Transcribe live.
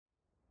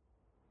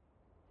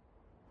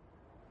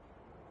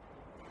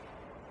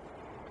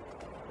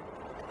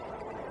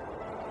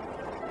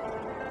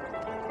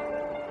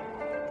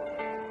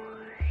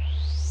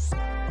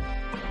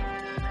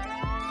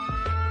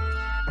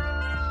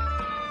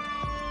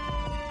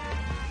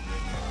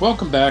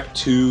Welcome back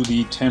to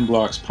the 10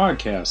 Blocks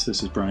podcast.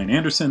 This is Brian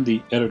Anderson,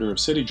 the editor of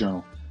City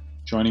Journal.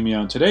 Joining me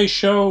on today's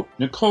show,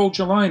 Nicole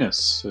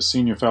Gelinas, a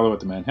senior fellow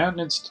at the Manhattan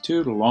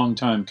Institute, a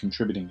longtime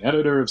contributing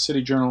editor of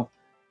City Journal,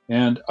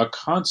 and a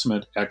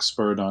consummate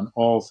expert on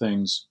all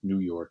things New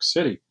York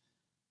City.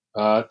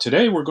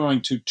 Today we're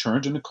going to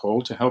turn to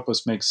Nicole to help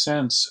us make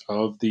sense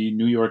of the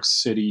New York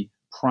City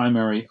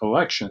primary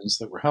elections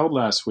that were held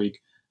last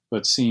week,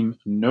 but seem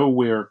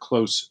nowhere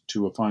close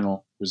to a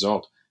final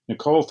result.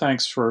 Nicole,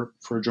 thanks for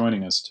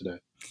joining us today.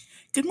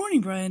 Good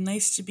morning, Brian.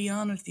 Nice to be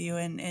on with you.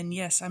 And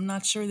yes, I'm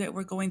not sure that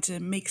we're going to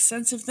make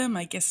sense of them.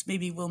 I guess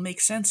maybe we'll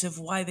make sense of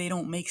why they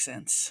don't make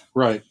sense.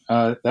 Right.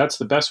 That's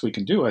the best we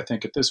can do, I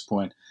think, at this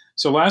point.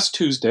 So last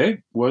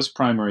Tuesday was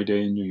primary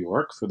day in New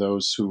York, for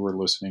those who were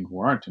listening who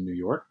aren't in New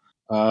York.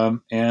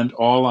 And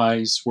all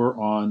eyes were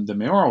on the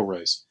mayoral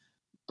race.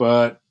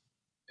 But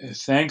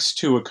thanks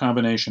to a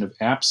combination of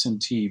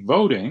absentee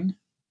voting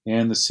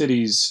and the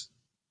city's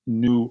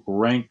new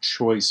ranked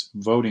choice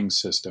voting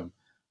system,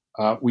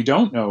 we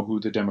don't know who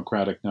the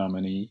Democratic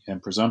nominee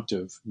and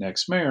presumptive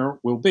next mayor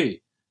will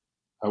be.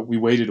 We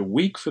waited a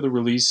week for the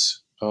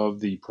release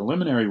of the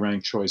preliminary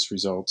ranked choice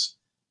results,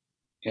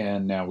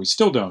 and now we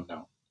still don't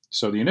know.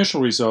 So the initial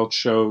results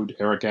showed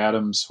Eric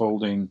Adams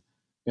holding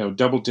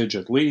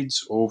double-digit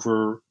leads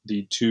over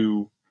the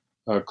two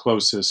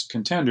closest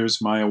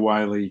contenders, Maya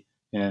Wiley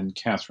and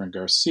Catherine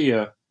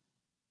Garcia.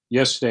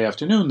 Yesterday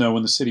afternoon, though,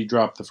 when the city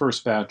dropped the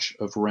first batch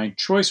of ranked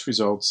choice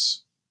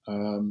results,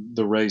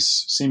 the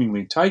race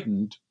seemingly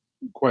tightened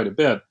quite a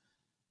bit.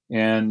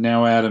 And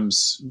now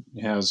Adams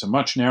has a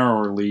much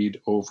narrower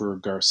lead over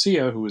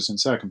Garcia, who is in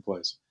second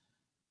place.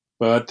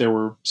 But there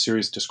were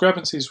serious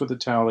discrepancies with the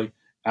tally.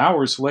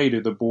 Hours later,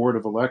 the Board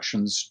of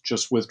Elections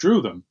just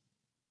withdrew them,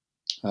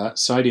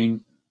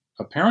 citing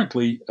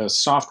apparently a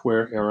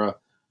software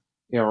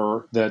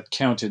error that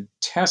counted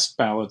test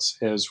ballots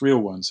as real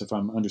ones, if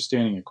I'm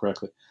understanding it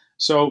correctly.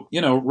 So,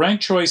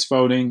 ranked choice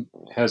voting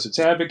has its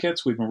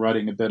advocates. We've been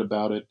writing a bit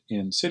about it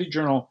in City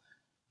Journal,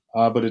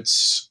 but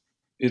it's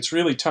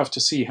really tough to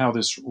see how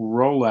this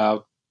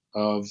rollout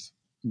of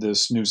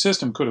this new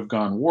system could have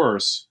gone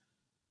worse.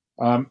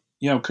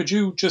 Could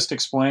you just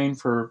explain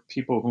for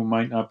people who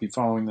might not be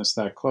following this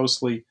that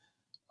closely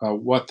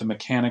what the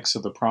mechanics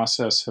of the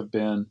process have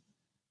been,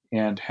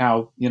 and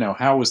how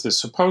is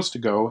this supposed to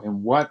go,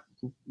 and what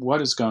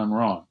has gone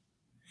wrong?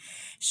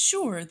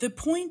 Sure. The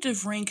point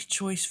of ranked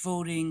choice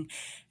voting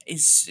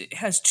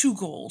has two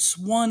goals.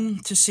 One,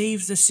 to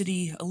save the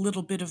city a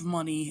little bit of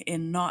money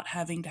in not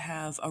having to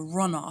have a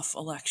runoff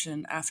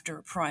election after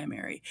a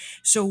primary.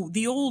 So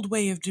the old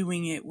way of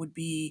doing it would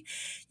be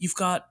you've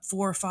got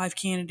 4 or 5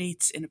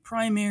 candidates in a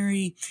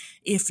primary.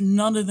 If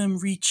none of them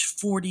reach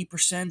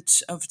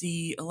 40% of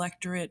the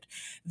electorate,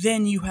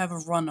 then you have a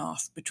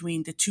runoff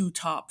between the two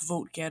top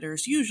vote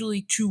getters,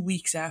 usually 2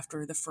 weeks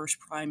after the first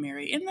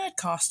primary. And that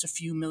costs a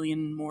few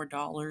million more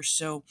dollars.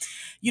 So,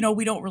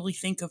 we don't really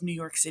think of New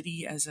York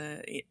City as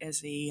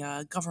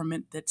a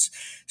government that's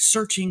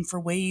searching for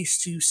ways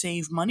to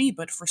save money,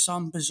 but for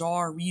some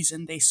bizarre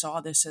reason, they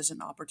saw this as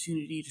an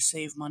opportunity to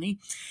save money.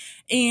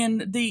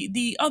 And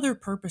the other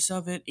purpose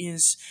of it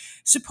is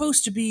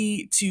supposed to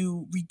be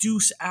to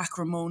reduce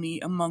acrimony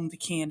among the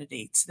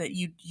candidates, that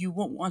you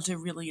won't want to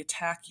really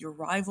attack your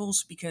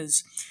rivals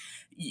because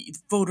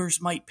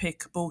voters might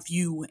pick both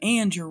you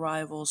and your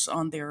rivals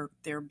on their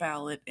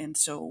ballot. And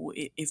so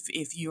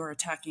if you're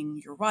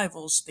attacking your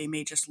rivals, they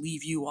may just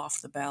leave you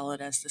off the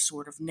ballot as the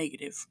sort of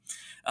negative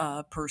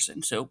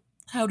person. So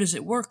how does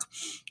it work?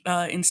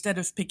 Instead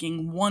of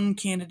picking one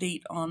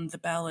candidate on the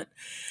ballot,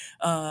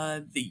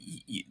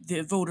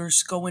 the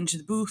voters go into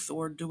the booth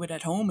or do it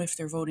at home if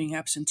they're voting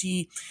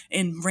absentee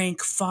and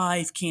rank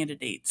 5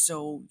 candidates.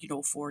 So,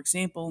 for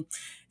example,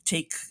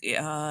 take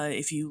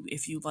if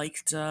you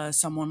liked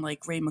someone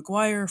like Ray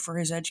McGuire for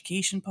his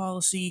education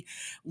policy,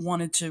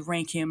 wanted to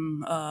rank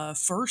him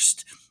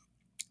first.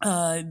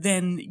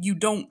 Then you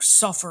don't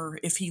suffer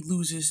if he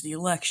loses the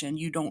election.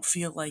 You don't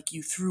feel like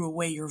you threw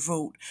away your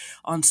vote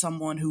on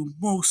someone who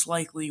most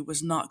likely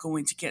was not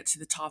going to get to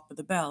the top of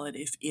the ballot.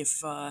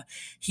 If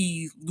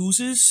he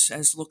loses,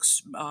 as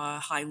looks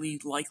highly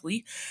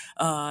likely,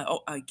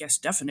 I guess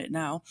definite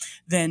now,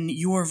 then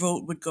your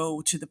vote would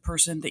go to the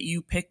person that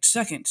you picked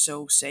second.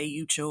 So say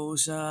you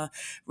chose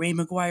Ray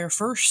McGuire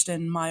first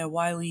and Maya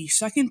Wiley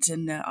second,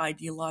 and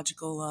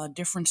ideological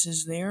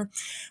differences there.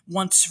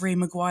 Once Ray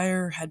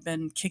McGuire had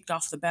been kicked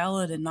off the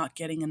ballot and not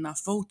getting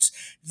enough votes,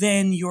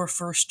 then your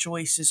first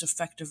choice is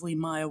effectively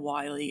Maya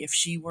Wiley. If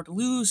she were to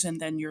lose and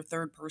then your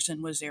third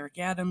person was Eric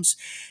Adams,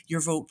 your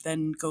vote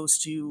then goes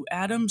to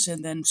Adams,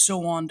 and then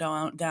so on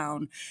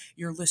down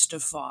your list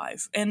of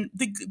 5. And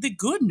the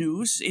good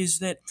news is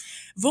that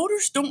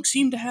voters don't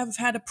seem to have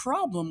had a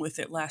problem with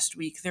it last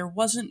week. There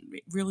wasn't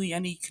really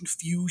any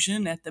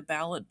confusion at the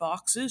ballot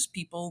boxes.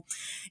 People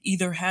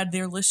either had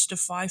their list of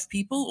 5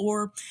 people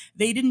or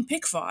they didn't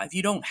pick 5.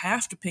 You don't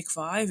have to pick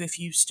 5 if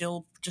you you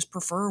still just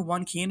prefer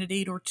one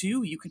candidate or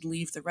two, you can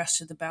leave the rest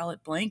of the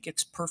ballot blank.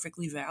 It's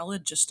perfectly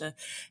valid just to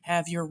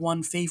have your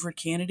one favorite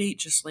candidate,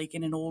 just like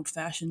in an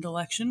old-fashioned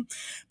election.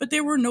 But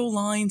there were no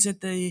lines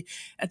at the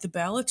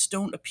ballots.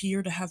 Don't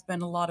appear to have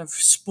been a lot of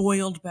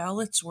spoiled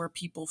ballots where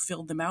people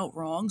filled them out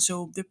wrong.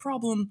 So the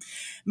problem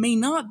may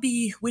not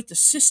be with the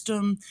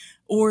system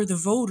or the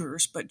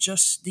voters, but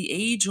just the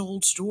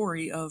age-old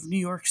story of New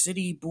York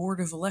City Board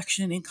of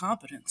Election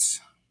incompetence.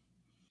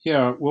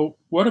 Yeah, well,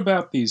 what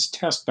about these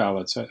test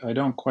ballots? I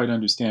don't quite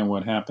understand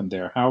what happened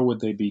there. How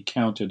would they be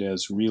counted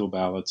as real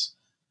ballots,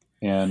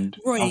 and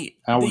Right.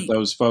 how would The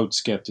those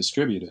votes get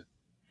distributed?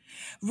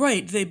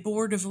 Right. The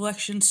Board of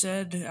Elections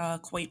said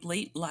quite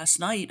late last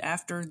night,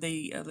 after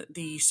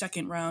the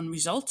second round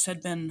results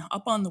had been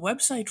up on the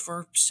website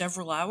for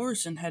several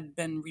hours and had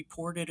been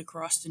reported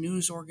across the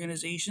news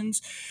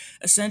organizations.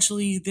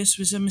 Essentially, this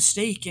was a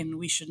mistake, and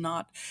we should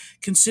not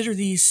consider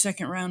these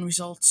second round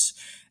results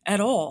at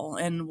all.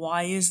 And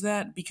why is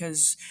that?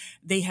 Because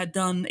they had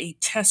done a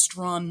test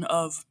run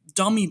of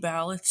dummy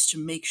ballots to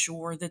make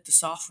sure that the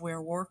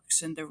software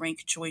works and the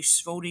ranked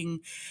choice voting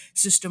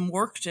system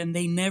worked, and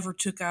they never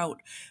took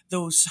out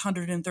those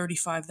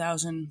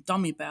 135,000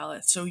 dummy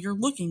ballots. So you're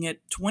looking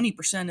at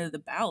 20% of the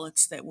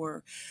ballots that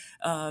were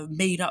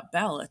made up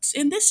ballots.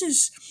 And this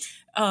is,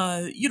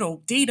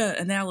 data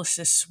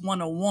analysis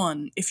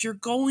 101. If you're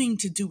going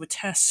to do a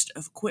test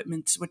of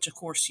equipment, which of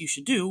course you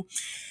should do,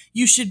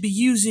 you should be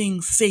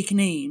using fake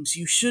names.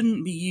 You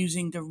shouldn't be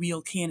using the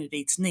real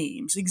candidates'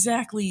 names.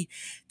 Exactly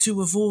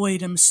to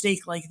avoid a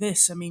mistake like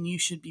this. I mean, you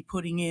should be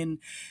putting in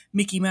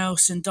Mickey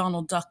Mouse and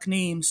Donald Duck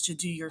names to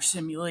do your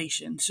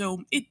simulation.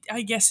 So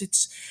I guess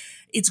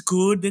it's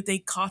good that they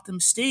caught the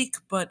mistake,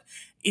 but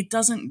it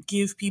doesn't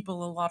give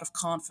people a lot of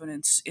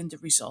confidence in the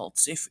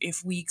results.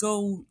 If we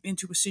go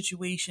into a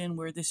situation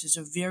where this is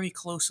a very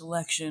close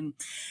election,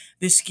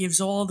 this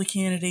gives all the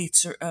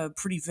candidates a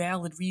pretty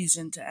valid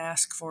reason to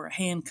ask for a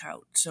hand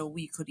count, so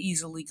we could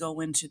easily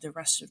go into the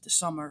rest of the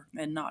summer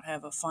and not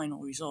have a final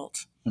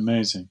result.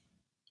 Amazing.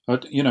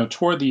 But,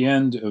 toward the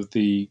end of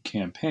the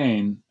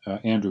campaign,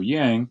 Andrew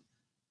Yang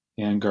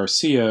and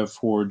Garcia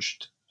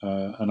forged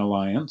an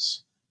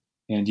alliance,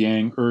 and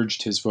Yang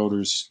urged his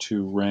voters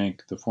to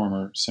rank the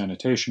former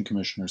sanitation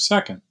commissioner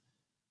second.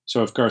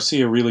 So if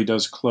Garcia really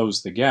does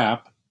close the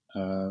gap,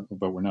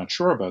 but we're not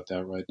sure about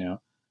that right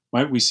now,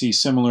 might we see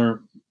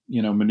similar,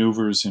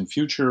 maneuvers in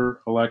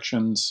future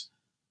elections,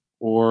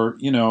 or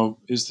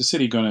is the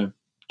city going to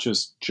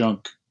just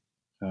junk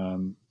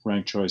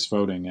ranked choice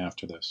voting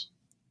after this?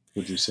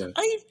 Would you say?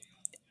 I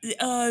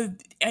uh,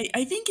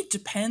 I think it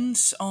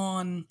depends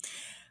on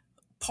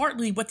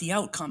partly what the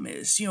outcome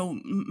is.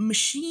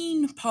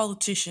 Machine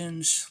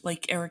politicians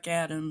like Eric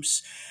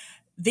Adams,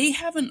 they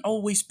haven't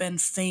always been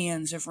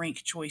fans of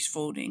ranked choice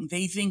voting.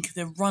 They think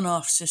the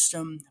runoff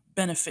system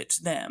benefits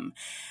them.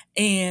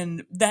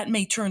 And that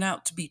may turn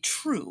out to be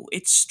true.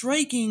 It's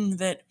striking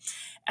that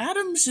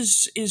Adams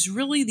is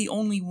really the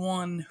only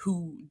one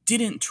who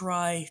didn't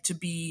try to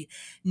be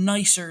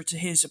nicer to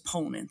his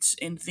opponents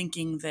in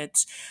thinking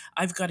that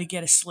I've got to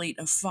get a slate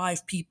of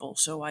 5 people,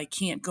 so I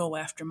can't go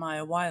after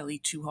Maya Wiley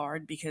too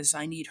hard because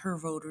I need her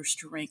voters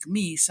to rank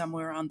me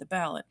somewhere on the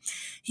ballot.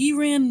 He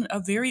ran a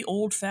very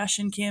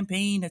old-fashioned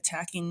campaign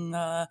attacking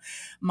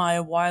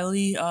Maya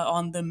Wiley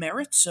on the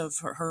merits of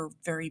her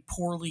very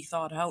poorly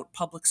thought out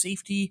public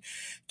safety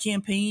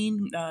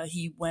campaign.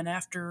 He went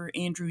after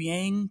Andrew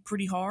Yang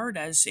pretty hard,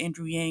 as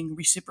Andrew Yang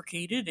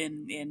reciprocated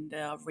and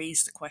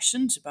raised the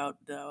questions about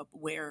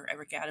where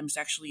Eric Adams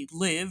actually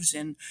lives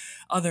and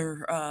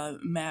other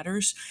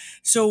matters.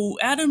 So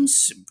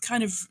Adams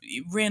kind of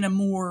ran a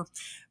more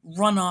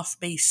runoff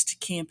based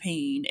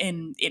campaign,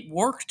 and it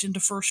worked in the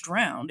first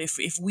round.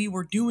 If we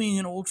were doing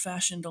an old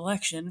fashioned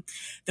election,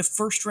 the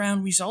first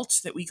round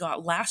results that we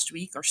got last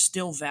week are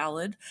still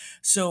valid.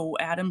 So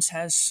Adams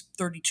has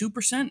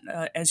 32%.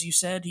 As you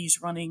said,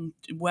 he's running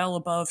well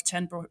above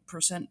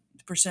 10%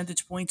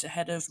 percentage points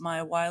ahead of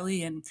Maya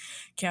Wiley and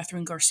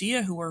Catherine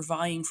Garcia, who are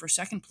vying for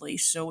second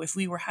place. So if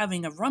we were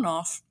having a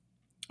runoff,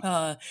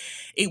 uh,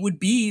 it would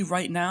be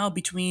right now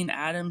between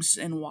Adams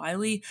and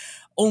Wiley.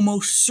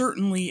 Almost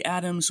certainly,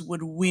 Adams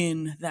would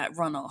win that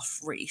runoff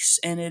race,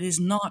 and it is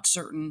not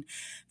certain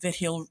that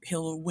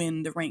he'll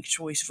win the ranked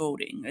choice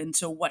voting. And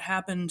so, what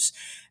happens,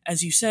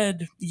 as you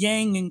said,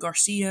 Yang and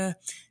Garcia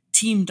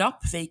teamed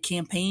up. They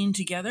campaigned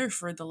together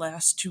for the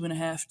last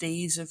 2.5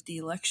 days of the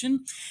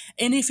election.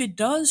 And if it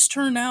does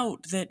turn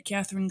out that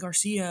Catherine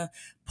Garcia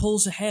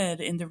pulls ahead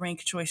in the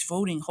ranked choice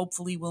voting,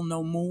 hopefully we'll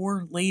know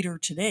more later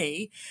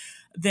today,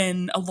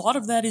 then a lot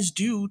of that is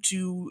due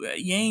to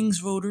Yang's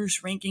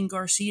voters ranking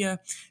Garcia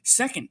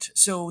second.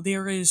 So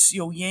there is,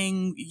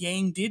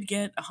 Yang did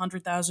get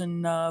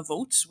 100,000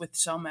 votes with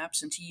some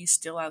absentees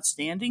still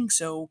outstanding.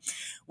 So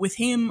with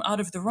him out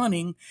of the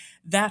running,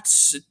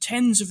 that's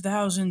tens of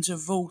thousands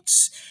of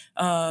votes,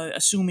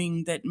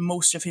 assuming that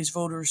most of his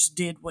voters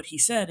did what he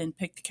said and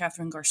picked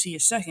Catherine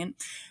Garcia second,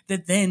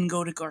 that then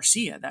go to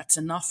Garcia. That's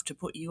enough to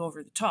put be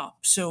over the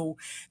top. So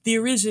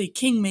there is a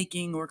king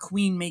making or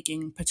queen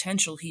making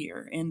potential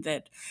here, in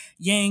that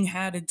Yang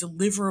had a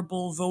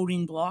deliverable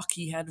voting bloc.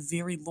 He had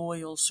very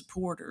loyal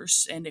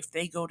supporters, and if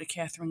they go to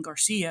Catherine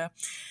Garcia,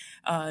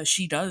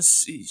 she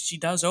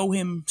does owe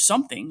him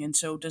something, and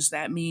so does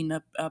that mean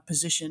a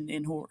position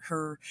in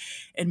her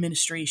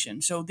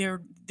administration? So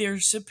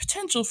there's a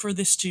potential for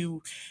this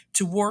to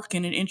work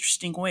in an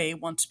interesting way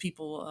once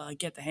people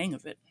get the hang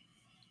of it.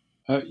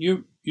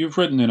 You've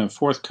written in a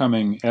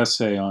forthcoming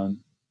essay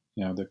on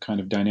the kind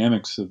of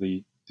dynamics of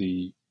the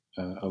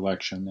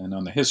election and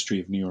on the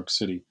history of New York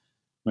City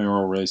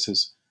mayoral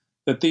races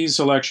that these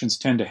elections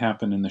tend to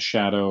happen in the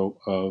shadow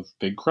of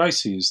big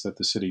crises that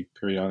the city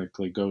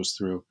periodically goes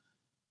through.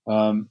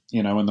 And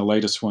the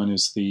latest one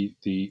is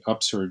the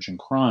upsurge in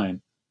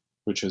crime,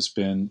 which has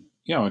been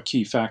a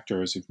key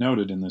factor, as you've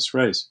noted, in this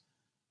race.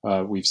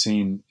 We've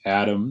seen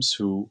Adams,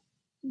 who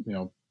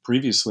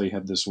previously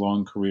had this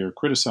long career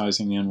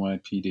criticizing the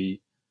NYPD,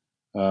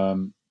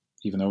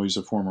 even though he's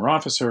a former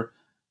officer,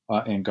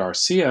 and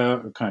Garcia,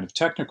 a kind of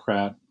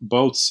technocrat,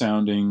 both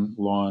sounding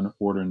law and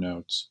order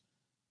notes.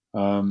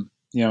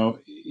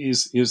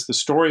 Is the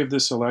story of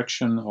this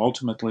election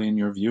ultimately, in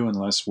your view,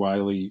 unless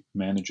Wiley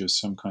manages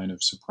some kind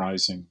of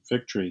surprising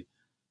victory,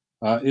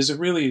 is it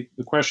really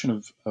the question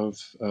of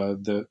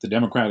the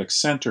Democratic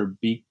center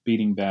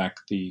beating back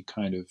the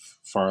kind of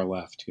far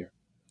left here?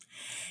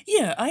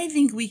 Yeah, I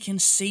think we can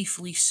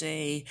safely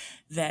say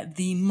that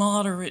the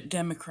moderate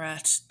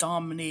Democrats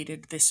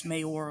dominated this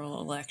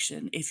mayoral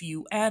election. If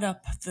you add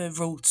up the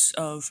votes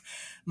of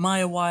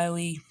Maya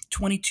Wiley,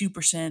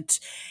 22%,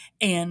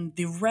 and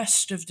the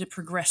rest of the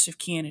progressive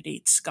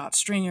candidates, Scott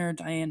Stringer,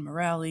 Diane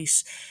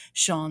Morales,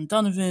 Sean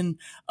Donovan,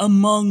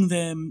 among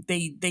them,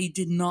 they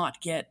did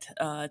not get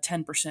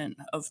 10%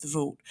 of the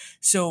vote.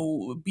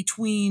 So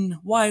between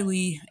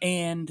Wiley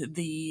and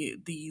the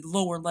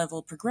lower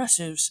level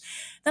progressives,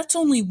 that's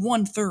only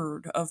one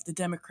third of the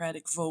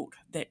Democratic vote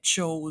that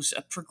chose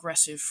a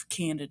progressive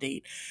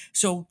candidate.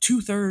 So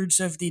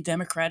two-thirds of the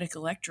Democratic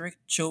electorate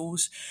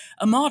chose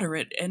a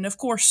moderate, and of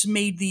course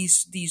made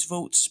these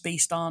votes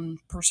based on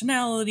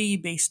personality,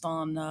 based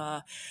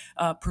on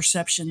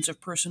perceptions of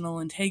personal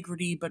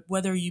integrity. But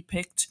whether you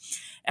picked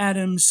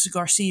Adams,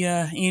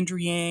 Garcia, Andrew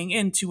Yang,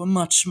 and to a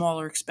much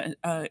smaller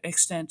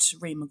extent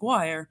Ray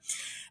McGuire,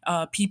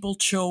 people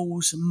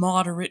chose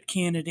moderate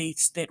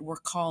candidates that were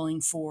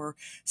calling for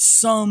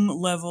some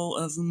level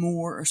of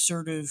more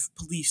assertive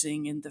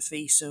policing in the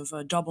face of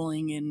a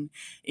doubling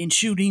in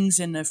shootings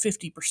and a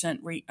 50%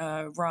 rate,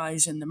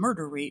 rise in the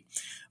murder rate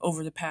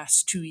over the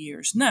past 2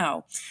 years.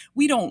 Now,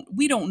 we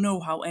don't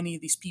know how any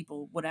of these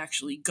people would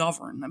actually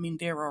govern. I mean,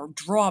 there are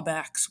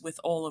drawbacks with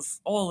all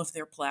of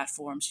their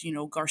platforms.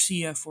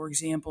 Garcia, for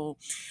example,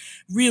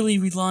 really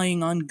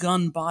relying on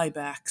gun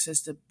buybacks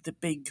as the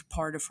big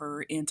part of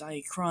her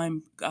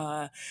anti-crime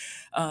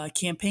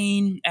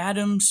campaign.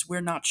 Adams,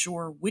 we're not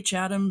sure which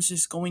Adams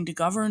is going to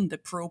govern, the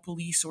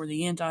pro-police or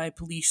the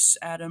anti-police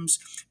Adams.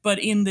 But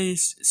in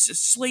this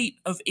slate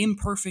of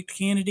imperfect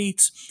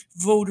candidates,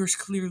 voters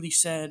clearly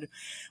said,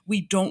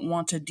 we don't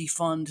want to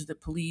defund the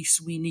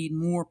police. We need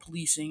more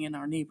policing in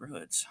our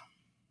neighborhoods.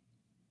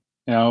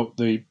 Now,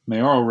 the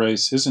mayoral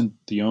race isn't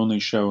the only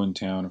show in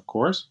town, of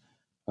course.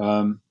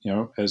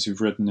 As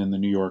you've written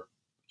in your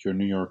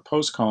New York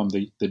Post column,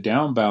 the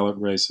down ballot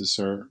races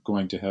are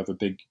going to have a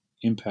big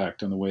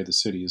impact on the way the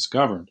city is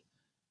governed.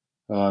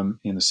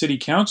 In the city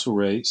council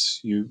race,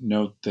 you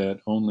note that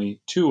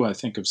only two, I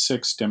think, of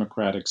six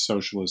Democratic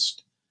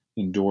Socialist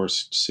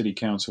endorsed city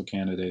council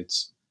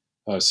candidates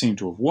seem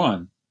to have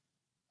won.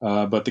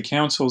 But the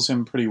council's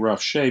in pretty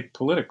rough shape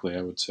politically,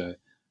 I would say.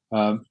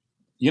 Um,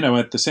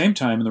 at the same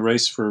time, in the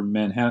race for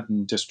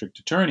Manhattan District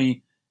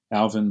Attorney,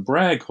 Alvin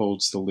Bragg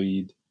holds the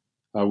lead.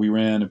 We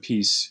ran a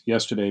piece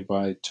yesterday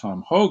by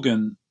Tom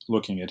Hogan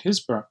looking at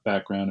his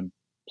background and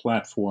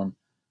platform,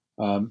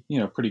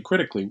 pretty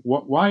critically.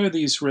 Why are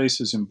these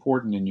races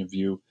important in your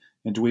view?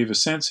 And do we have a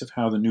sense of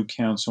how the new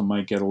council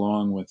might get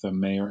along with a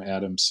Mayor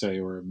Adams, say,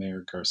 or a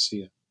Mayor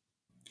Garcia?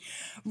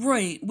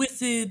 Right. With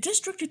the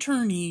district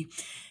attorney,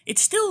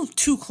 it's still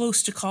too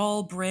close to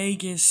call.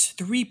 Bragg is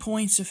 3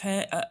 points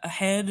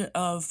ahead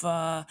of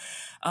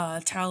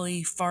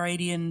Tally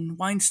Faradian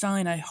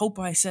Weinstein. I hope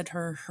I said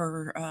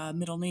her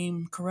middle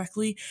name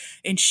correctly.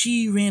 And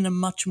she ran a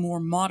much more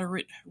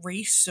moderate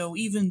race. So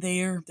even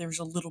there's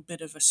a little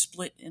bit of a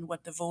split in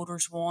what the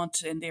voters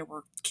want. And there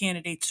were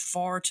candidates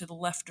far to the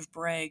left of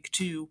Bragg,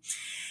 too,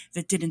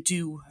 that didn't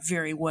do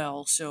very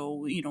well.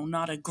 So,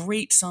 not a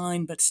great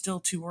sign, but still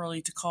too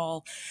early to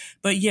call.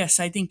 But yes,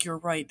 I think you're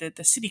right that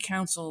the city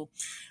council,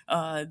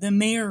 the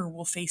mayor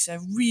will face a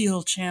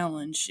real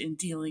challenge in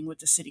dealing with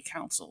the city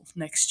council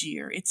next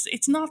year.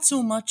 It's not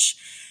so much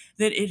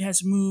that it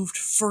has moved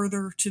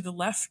further to the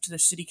left. The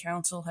city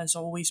council has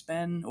always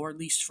been, or at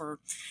least for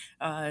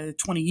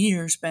 20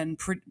 years, been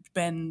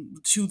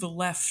to the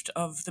left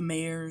of the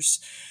mayors,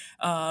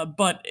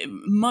 but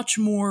much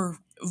more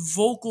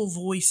vocal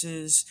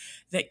voices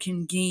that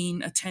can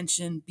gain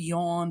attention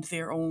beyond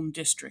their own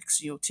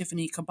districts.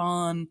 Tiffany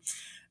Caban,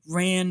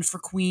 ran for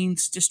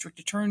Queens District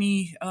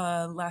Attorney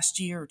last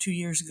year or 2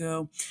 years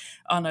ago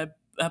on a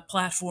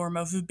platform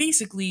of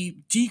basically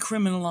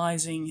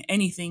decriminalizing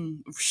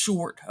anything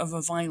short of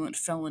a violent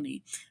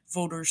felony.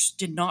 Voters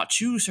did not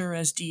choose her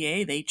as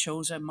DA. They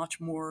chose a much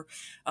more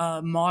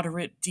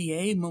moderate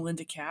DA,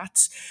 Melinda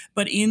Katz.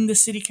 But in the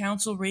city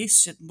council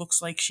race, it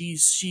looks like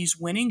she's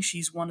winning.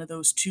 She's one of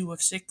those 2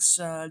 of 6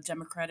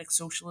 Democratic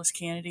Socialist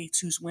candidates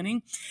who's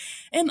winning.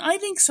 And I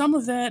think some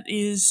of that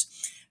is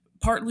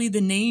partly the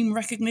name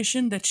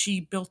recognition that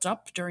she built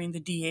up during the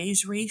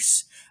DA's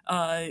race.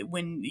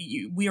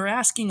 We are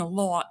asking a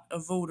lot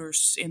of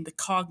voters in the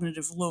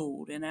cognitive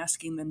load and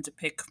asking them to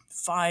pick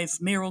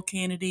 5 mayoral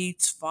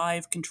candidates,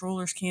 5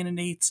 controllers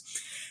candidates.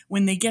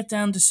 When they get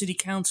down to city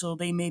council,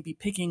 they may be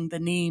picking the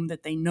name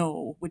that they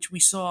know, which we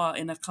saw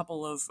in a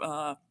couple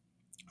of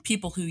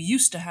people who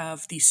used to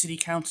have these city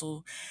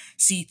council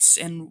seats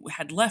and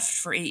had left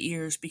for 8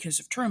 years because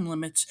of term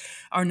limits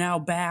are now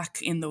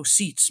back in those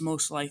seats,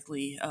 most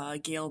likely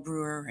Gail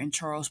Brewer and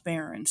Charles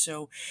Barron.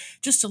 So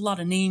just a lot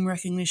of name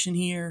recognition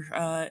here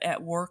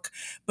at work.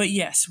 But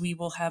yes, we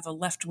will have a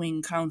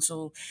left-wing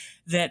council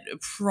that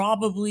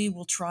probably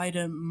will try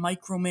to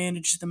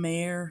micromanage the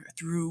mayor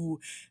through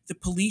the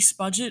police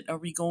budget. Are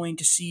we going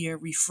to see a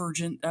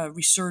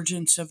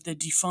resurgence of the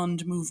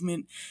defund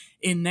movement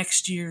in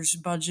next year's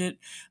budget,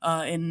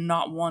 and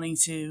not wanting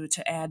to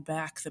add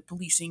back the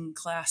policing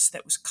class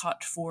that was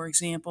cut, for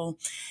example,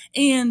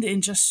 and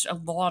in just a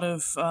lot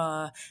of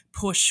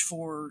push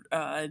for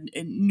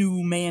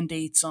new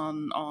mandates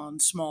on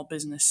small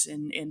business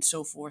and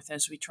so forth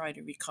as we try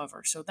to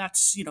recover. So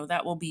that's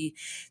that will be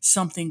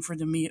something for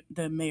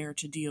the mayor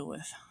to deal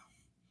with.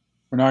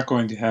 We're not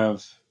going to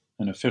have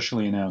an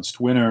officially announced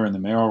winner in the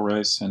mayoral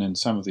race and in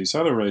some of these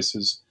other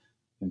races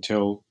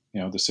until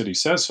the city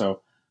says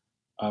so.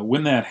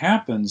 When that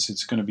happens,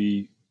 it's going to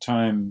be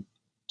time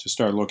to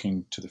start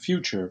looking to the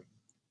future,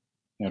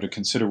 to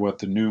consider what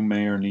the new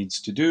mayor needs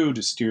to do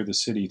to steer the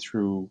city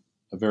through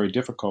a very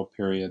difficult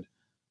period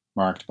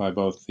marked by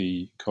both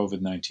the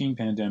COVID-19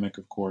 pandemic,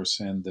 of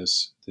course, and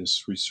this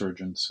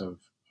resurgence of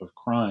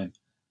crime.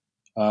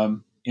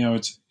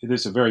 It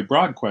is a very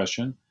broad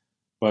question,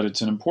 but it's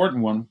an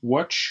important one.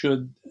 What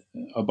should,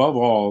 above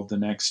all, the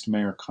next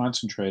mayor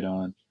concentrate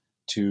on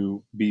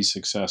to be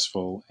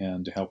successful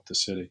and to help the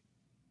city?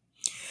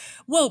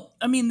 Well,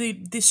 I mean,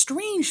 the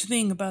strange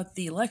thing about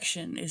the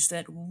election is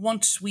that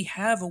once we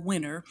have a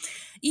winner,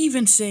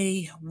 even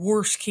say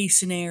worst case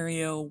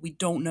scenario, we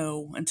don't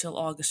know until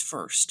August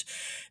 1st.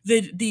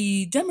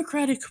 The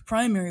Democratic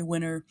primary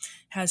winner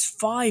has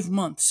 5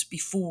 months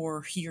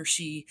before he or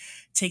she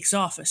takes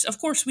office. Of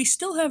course, we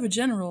still have a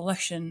general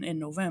election in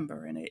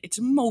November, and it's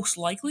most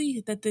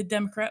likely that the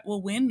Democrat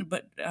will win,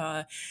 but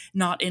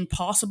not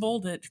impossible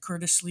that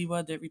Curtis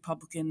Lewa, the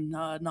Republican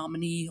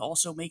nominee,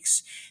 also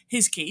makes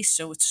his case.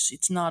 So it's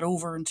not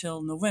over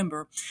until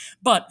November.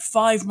 But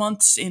 5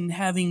 months in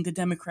having the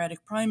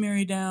Democratic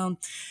primary down,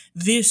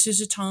 this is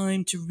a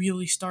time to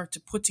really start to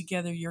put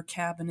together your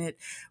cabinet,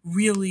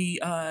 really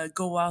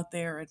go out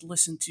there and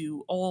listen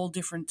to all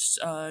different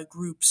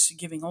groups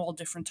giving all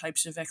different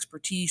types of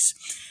expertise.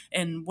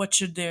 And what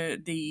should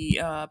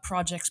the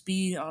projects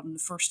be on the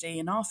first day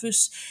in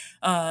office?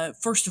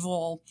 First of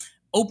all,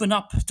 open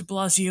up de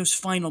Blasio's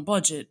final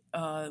budget,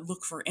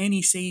 look for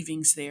any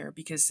savings there,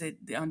 because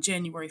on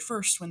January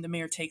 1st, when the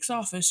mayor takes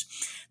office,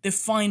 the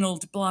final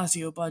de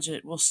Blasio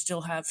budget will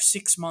still have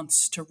 6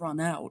 months to run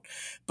out.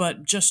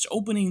 But just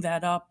opening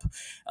that up,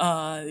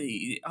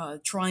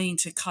 trying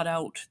to cut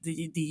out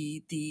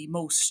the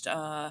most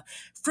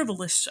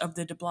frivolous of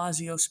the de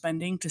Blasio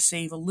spending to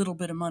save a little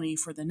bit of money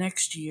for the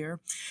next year,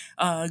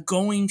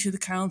 going to the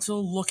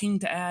council, looking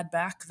to add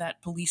back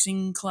that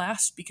policing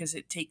class, because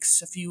it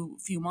takes a few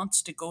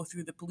months to go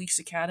through the police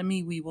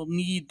academy. We will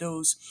need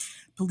those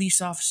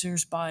police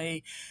officers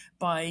by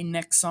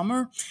next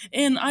summer.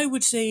 And I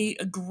would say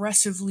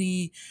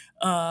aggressively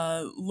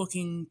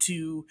looking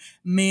to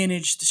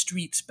manage the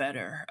streets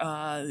better,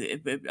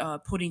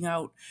 putting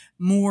out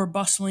more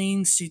bus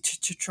lanes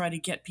to try to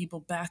get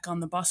people back on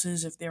the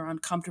buses if they're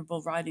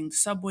uncomfortable riding the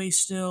subway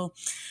still.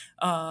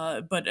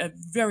 But a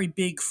very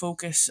big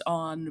focus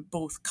on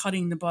both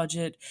cutting the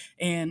budget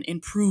and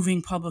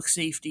improving public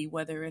safety,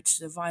 whether it's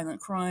the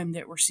violent crime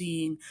that we're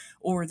seeing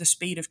or the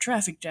spate of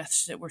traffic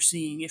deaths that we're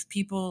seeing. If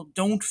people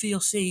don't feel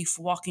safe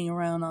walking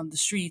around on the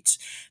streets,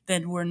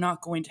 then we're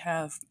not going to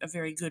have a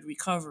very good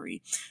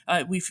recovery.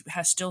 We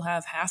still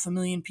have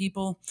 500,000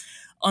 people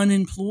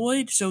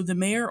unemployed, so the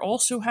mayor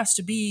also has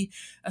to be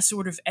a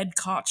sort of Ed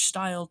Koch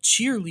style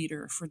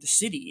cheerleader for the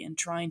city and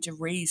trying to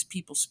raise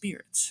people's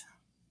spirits.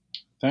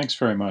 Thanks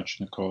very much,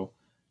 Nicole.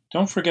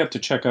 Don't forget to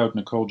check out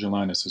Nicole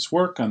Gelinas'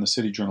 work on the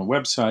City Journal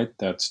website.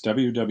 That's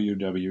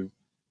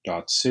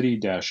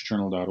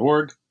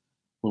www.city-journal.org.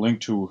 We'll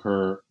link to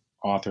her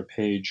author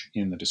page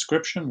in the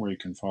description where you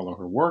can follow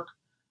her work.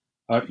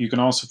 You can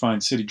also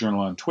find City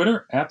Journal on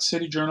Twitter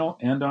 @CityJournal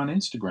and on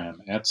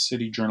Instagram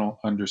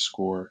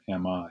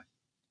 @CityJournal_MI.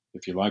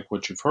 If you like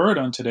what you've heard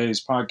on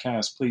today's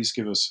podcast, please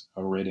give us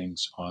a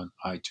ratings on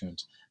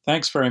iTunes.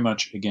 Thanks very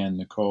much again,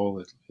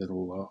 Nicole.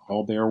 It'll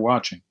all bear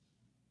watching.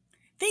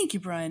 Thank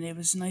you, Brian. It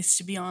was nice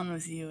to be on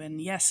with you.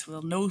 And yes,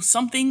 we'll know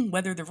something,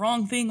 whether the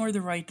wrong thing or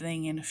the right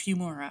thing, in a few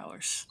more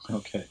hours.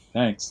 Okay,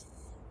 thanks.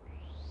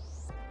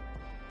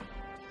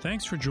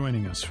 Thanks for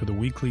joining us for the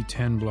weekly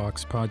 10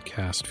 Blocks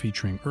podcast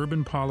featuring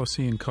urban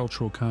policy and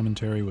cultural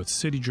commentary with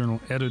City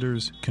Journal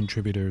editors,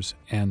 contributors,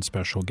 and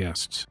special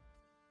guests.